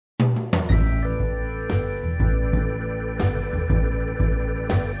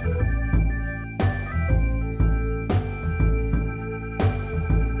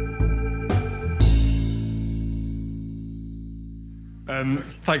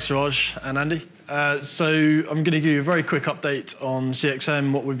Thanks, Raj and Andy. So I'm going to give you a very quick update on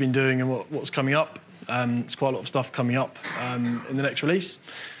CXM, what we've been doing and what's coming up. There's quite a lot of stuff coming up in the next release.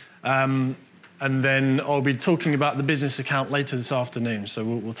 And then I'll be talking about the business account later this afternoon, so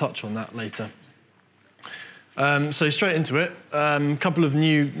we'll touch on that later. So straight into it, a couple of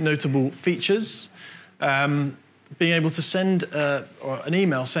new notable features. Being able to send or an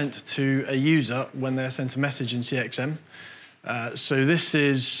email sent to a user when they're sent a message in CXM. So this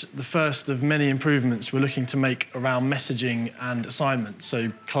is the first of many improvements we're looking to make around messaging and assignments,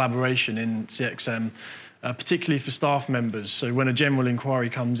 so collaboration in CXM, particularly for staff members. So when a general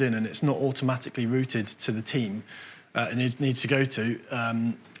inquiry comes in and it's not automatically routed to the team it needs to go to,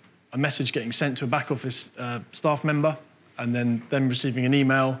 a message getting sent to a back office staff member and then them receiving an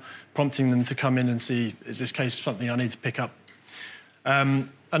email prompting them to come in and see, is this case something I need to pick up? And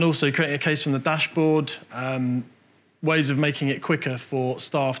also creating a case from the dashboard, ways of making it quicker for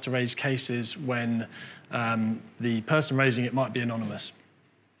staff to raise cases when the person raising it might be anonymous.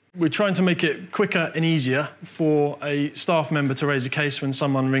 We're trying to make it quicker and easier for a staff member to raise a case when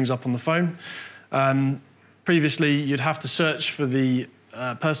someone rings up on the phone. Previously, you'd have to search for the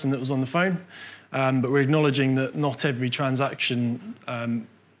person that was on the phone, but we're acknowledging that not every transaction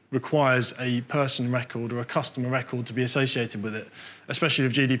requires a person record or a customer record to be associated with it, especially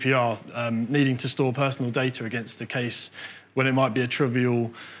with GDPR, needing to store personal data against a case when it might be a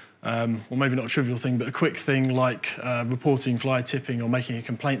trivial, or maybe not a trivial thing, but a quick thing like reporting fly tipping or making a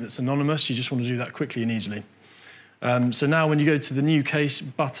complaint that's anonymous. You just want to do that quickly and easily. So now when you go to the new case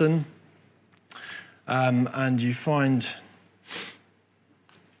button and you find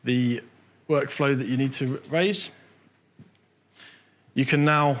the workflow that you need to raise, you can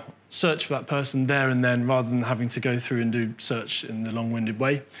now search for that person there and then rather than having to go through and do search in the long-winded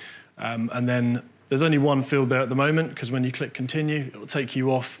way. And then there's only one field there at the moment because when you click continue, it will take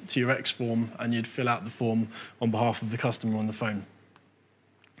you off to your X form and you'd fill out the form on behalf of the customer on the phone.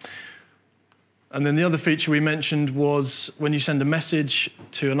 And then the other feature we mentioned was when you send a message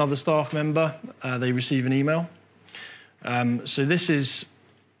to another staff member, they receive an email. So this is,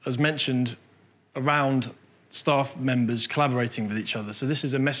 as mentioned, around staff members collaborating with each other. So this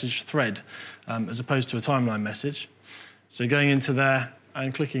is a message thread as opposed to a timeline message. So going into there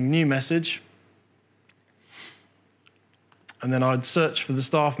and clicking new message, and then I'd search for the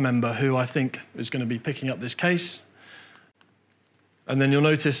staff member who I think is going to be picking up this case. And then you'll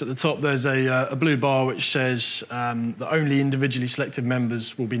notice at the top there's a blue bar which says that only individually selected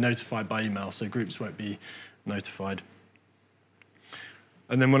members will be notified by email, so groups won't be notified.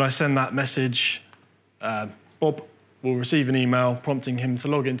 And then when I send that message, Bob will receive an email prompting him to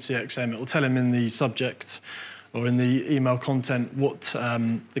log into CXM. It will tell him in the subject or in the email content what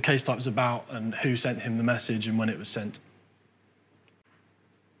the case type is about and who sent him the message and when it was sent.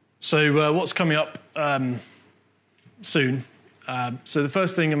 So what's coming up soon? So the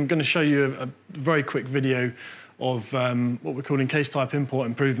first thing, I'm going to show you a very quick video of what we're calling case type import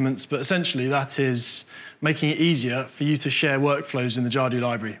improvements, but essentially that is making it easier for you to share workflows in the Jadu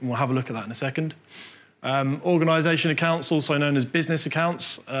library, and we'll have a look at that in a second. Organisation accounts, also known as business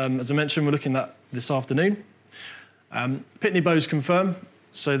accounts, as I mentioned, we're looking at this afternoon. Pitney Bowes Confirm,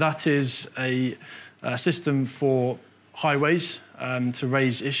 so that is a system for highways to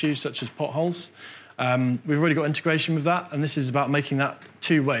raise issues such as potholes. We've already got integration with that, and this is about making that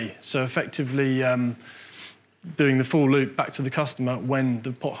two-way, so effectively doing the full loop back to the customer when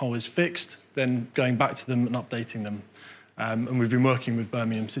the pothole is fixed, then going back to them and updating them. And we've been working with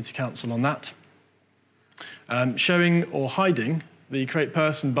Birmingham City Council on that. Showing or hiding the Create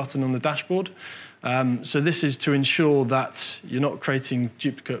Person button on the dashboard. So this is to ensure that you're not creating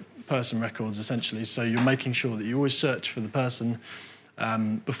duplicate person records, essentially. So you're making sure that you always search for the person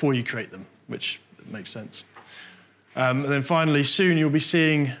before you create them, which makes sense. And then finally, soon you'll be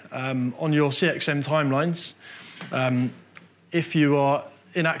seeing on your CXM timelines, if you are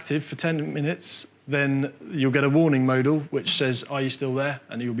inactive for 10 minutes, then you'll get a warning modal which says, are you still there?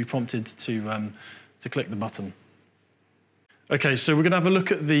 And you'll be prompted to click the button. Okay, so we're going to have a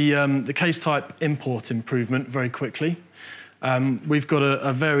look at the case type import improvement very quickly. We've got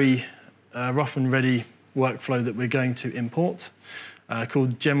a very rough and ready workflow that we're going to import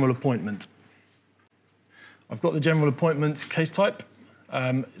called general appointment. I've got the general appointment case type.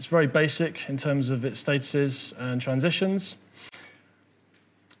 It's very basic in terms of its statuses and transitions.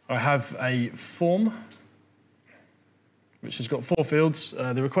 I have a form which has got 4 fields, the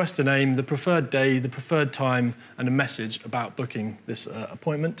requester name, the preferred day, the preferred time, and a message about booking this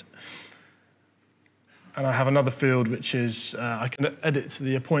appointment. And I have another field which is, I can edit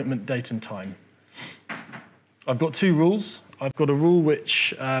the appointment date and time. I've got 2 rules. I've got a rule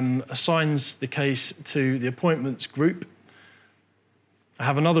which assigns the case to the appointments group. I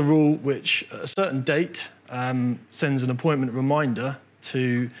have another rule which, at a certain date, sends an appointment reminder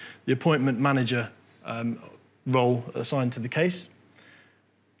to the appointment manager role assigned to the case.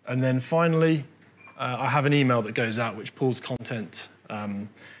 And then finally, I have an email that goes out which pulls content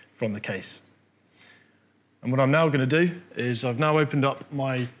from the case. And what I'm now going to do is I've now opened up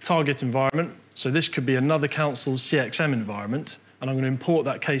my target environment. So this could be another council's CXM environment, and I'm going to import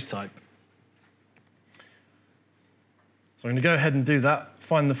that case type. So I'm going to go ahead and do that,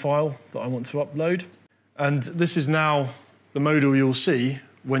 find the file that I want to upload. And this is now the modal you'll see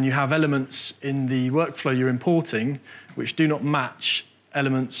when you have elements in the workflow you're importing which do not match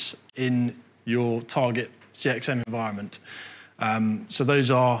elements in your target CXM environment. So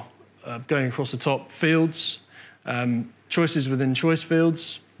those are going across the top fields, choices within choice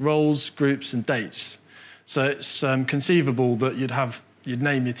fields, roles, groups, and dates. So it's conceivable that you'd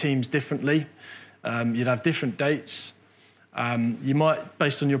name your teams differently, you'd have different dates. You might,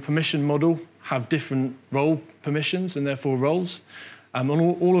 based on your permission model, have different role permissions and therefore roles. On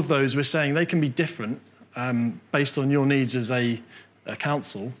all of those, we're saying they can be different based on your needs as a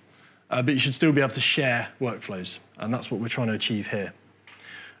council, but you should still be able to share workflows, and that's what we're trying to achieve here.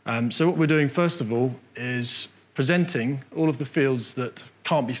 So what we're doing, first of all, is presenting all of the fields that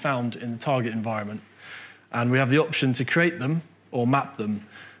can't be found in the target environment, and we have the option to create them or map them.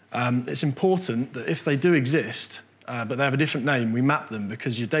 It's important that if they do exist, but they have a different name, we map them,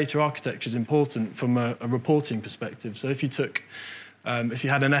 because your data architecture is important from a reporting perspective. So if you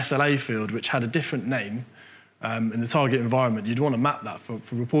had an SLA field which had a different name in the target environment, you'd want to map that for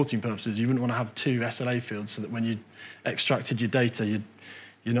reporting purposes. You wouldn't want to have two SLA fields so that when you extracted your data,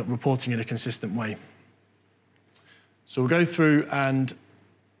 you're not reporting in a consistent way. So we'll go through and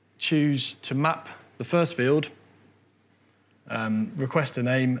choose to map the first field, request a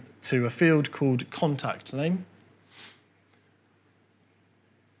name to a field called contact name.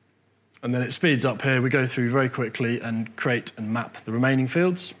 And then it speeds up here. We go through very quickly and create and map the remaining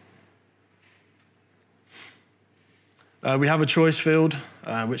fields. We have a choice field,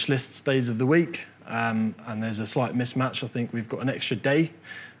 which lists days of the week. And there's a slight mismatch. I think we've got an extra day.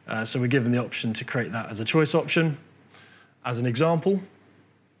 So we're given the option to create that as a choice option. As an example,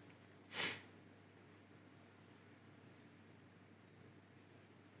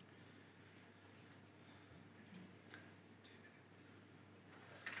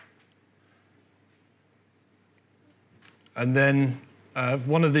 and then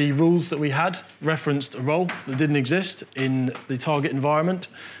one of the rules that we had referenced a role that didn't exist in the target environment.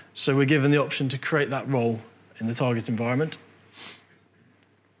 So we're given the option to create that role in the target environment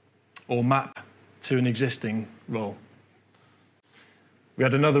or map to an existing role. We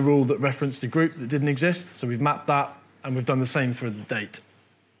had another rule that referenced a group that didn't exist, so we've mapped that, and we've done the same for the date.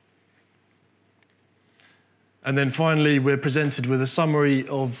 And then finally, we're presented with a summary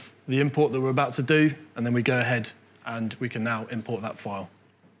of the import that we're about to do, and then we go ahead and we can now import that file.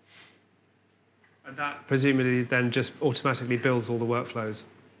 And that presumably then just automatically builds all the workflows?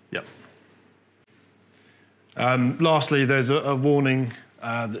 Yep. Lastly, there's a warning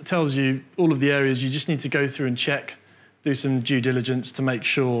that tells you all of the areas you just need to go through and check, do some due diligence to make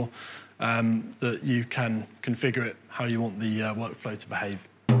sure that you can configure it how you want the workflow to behave.